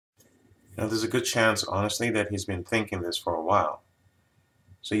There's a good chance, honestly, that he's been thinking this for a while.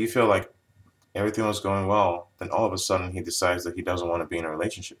 So you feel like everything was going well, then all of a sudden he decides that he doesn't want to be in a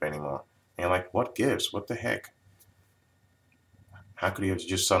relationship anymore. And you're like, what gives? What the heck? How could he have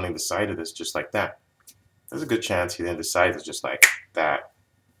just suddenly decided this just like that? There's a good chance he didn't decide it just like that.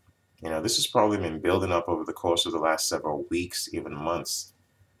 This has probably been building up over the course of the last several weeks, even months.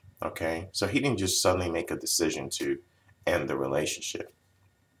 Okay? So he didn't just suddenly make a decision to end the relationship.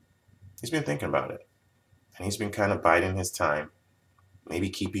 He's been thinking about it. And he's been kind of biding his time, maybe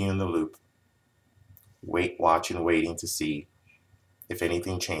keeping you in the loop, watching, waiting to see if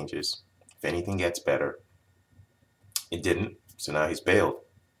anything changes, if anything gets better. It didn't, so now he's bailed.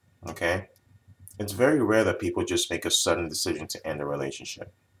 Okay? It's very rare that people just make a sudden decision to end a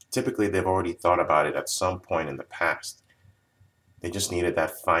relationship. Typically, they've already thought about it at some point in the past. They just needed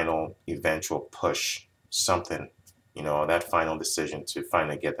that final, eventual push, something, that final decision to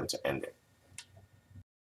finally get them to end it.